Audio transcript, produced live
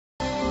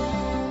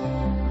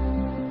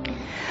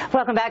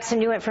Welcome back. Some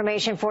new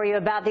information for you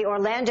about the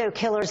Orlando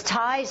killer's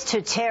ties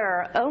to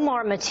terror.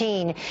 Omar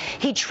Mateen.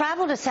 He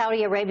traveled to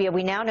Saudi Arabia.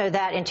 We now know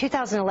that in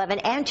 2011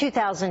 and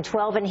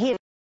 2012, and he was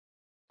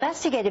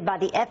investigated by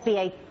the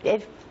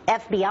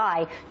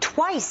FBI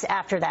twice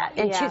after that,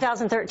 in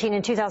 2013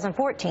 and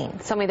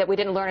 2014. Something that we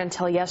didn't learn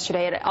until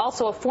yesterday. And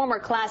also a former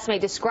classmate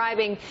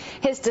describing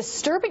his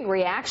disturbing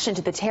reaction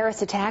to the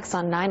terrorist attacks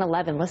on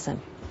 9/11. Listen.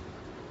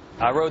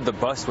 I rode the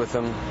bus with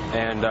him,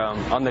 and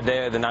on the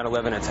day of the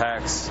 9/11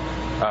 attacks,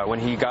 when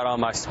he got on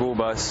my school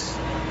bus,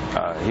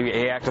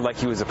 he acted like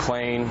he was a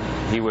plane.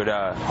 He would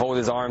hold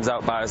his arms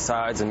out by his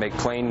sides and make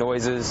plane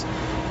noises,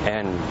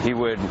 and he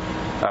would,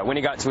 when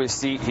he got to his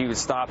seat, he would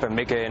stop and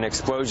make an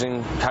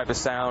explosion type of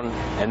sound,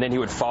 and then he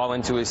would fall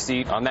into his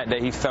seat. On that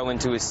day, he fell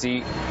into his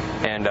seat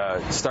and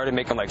started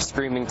making like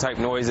screaming type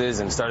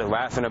noises and started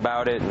laughing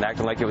about it and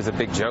acting like it was a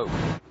big joke.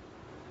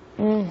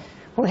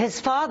 Well,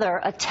 his father,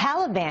 a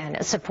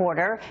Taliban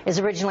supporter, is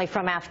originally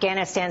from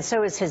Afghanistan.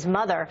 So is his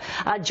mother.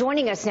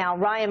 Joining us now,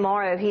 Ryan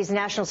Mauro. He's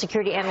national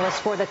security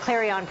analyst for the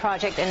Clarion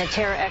Project and a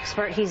terror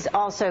expert. He's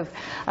also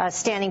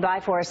standing by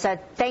for us.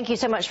 Thank you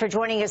so much for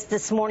joining us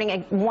this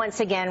morning once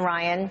again,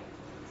 Ryan.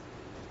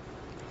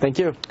 Thank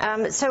you.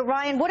 So,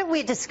 Ryan, what have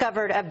we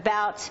discovered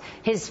about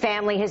his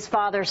family, his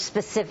father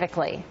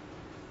specifically?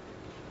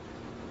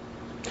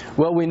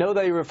 Well, we know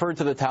that he referred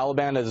to the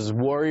Taliban as his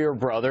warrior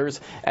brothers,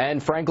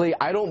 and frankly,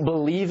 I don't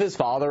believe his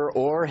father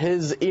or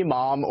his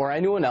imam or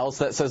anyone else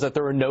that says that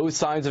there are no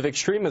signs of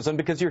extremism,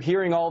 because you're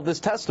hearing all of this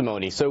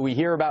testimony. So we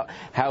hear about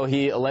how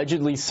he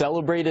allegedly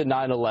celebrated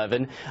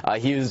 9/11.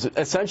 He was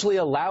essentially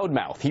a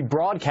loudmouth. He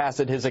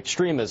broadcasted his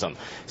extremism.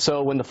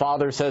 So when the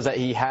father says that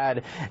he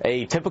had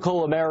a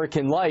typical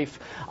American life,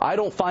 I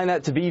don't find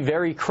that to be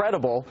very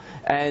credible,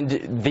 and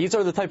these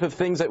are the type of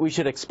things that we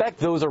should expect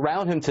those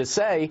around him to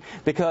say,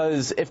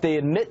 because if they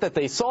admit that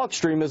they saw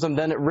extremism,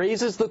 then it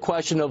raises the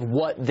question of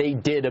what they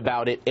did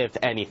about it, if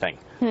anything.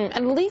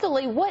 And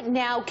legally, what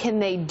now can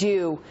they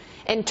do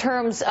in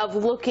terms of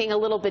looking a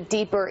little bit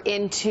deeper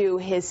into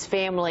his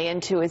family,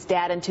 into his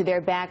dad, into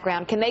their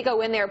background? Can they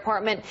go in their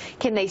apartment?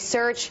 Can they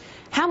search?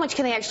 How much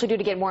can they actually do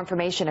to get more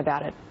information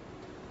about it?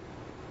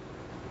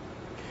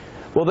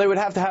 Well, they would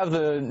have to have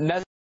the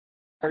necessary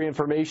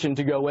information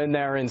to go in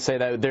there and say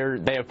that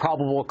they have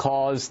probable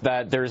cause,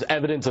 that there's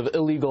evidence of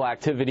illegal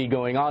activity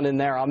going on in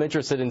there. I'm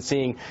interested in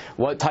seeing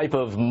what type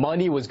of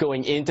money was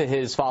going into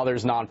his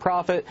father's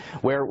nonprofit,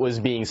 where it was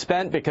being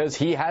spent, because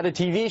he had a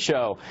TV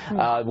show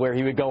where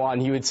he would go on,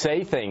 he would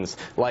say things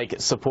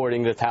like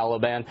supporting the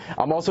Taliban.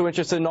 I'm also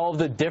interested in all of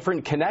the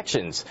different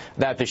connections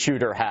that the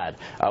shooter had.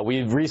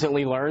 We've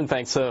recently learned,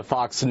 thanks to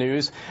Fox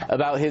News,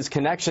 about his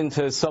connection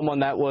to someone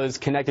that was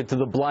connected to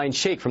the Blind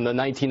Sheikh from the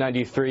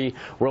 1993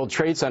 World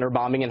Trade Center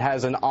bombing and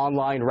has an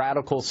online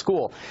radical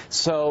school.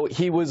 So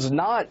he was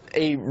not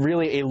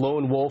really a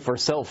lone wolf or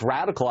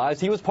self-radicalized.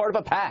 He was part of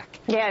a pack.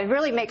 Yeah, it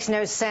really makes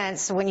no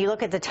sense when you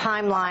look at the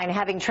timeline,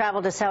 having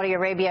traveled to Saudi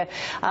Arabia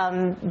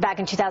back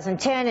in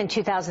 2010 and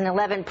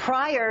 2011,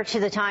 prior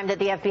to the time that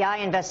the FBI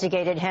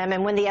investigated him.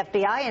 And when the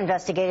FBI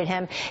investigated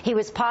him, he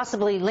was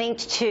possibly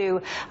linked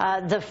to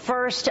the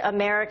first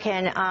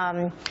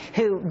American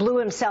who blew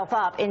himself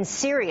up in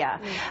Syria.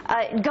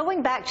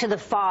 Going back to the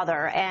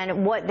father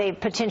and what they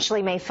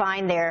potentially may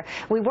find there,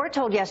 we were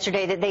told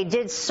yesterday that they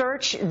did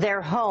search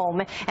their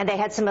home and they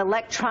had some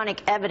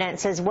electronic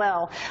evidence as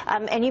well.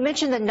 And you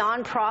mentioned the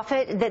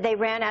nonprofit that they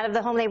ran out of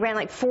the home. They ran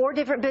like 4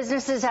 different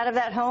businesses out of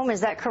that home.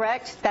 Is that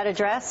correct, that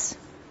address?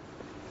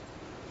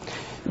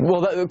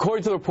 Well,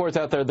 according to the reports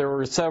out there, there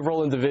were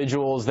several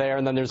individuals there,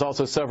 and then there's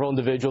also several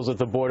individuals at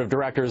the board of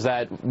directors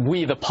that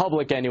we, the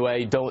public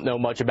anyway, don't know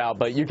much about,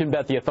 but you can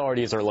bet the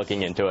authorities are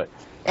looking into it.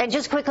 And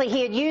just quickly,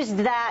 he had used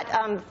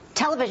that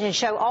television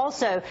show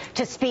also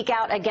to speak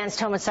out against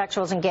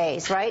homosexuals and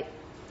gays, right?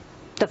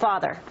 The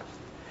father.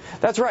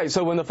 That's right.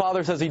 So when the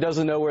father says he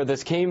doesn't know where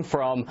this came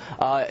from,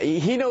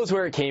 he knows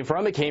where it came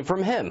from. It came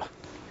from him.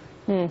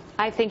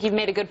 I think you've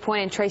made a good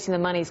point, and tracing the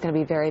money is going to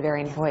be very,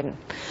 very important.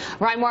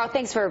 Ryan Mauro,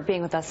 thanks for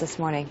being with us this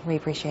morning. We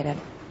appreciate it.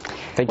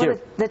 Thank you.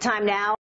 The time now.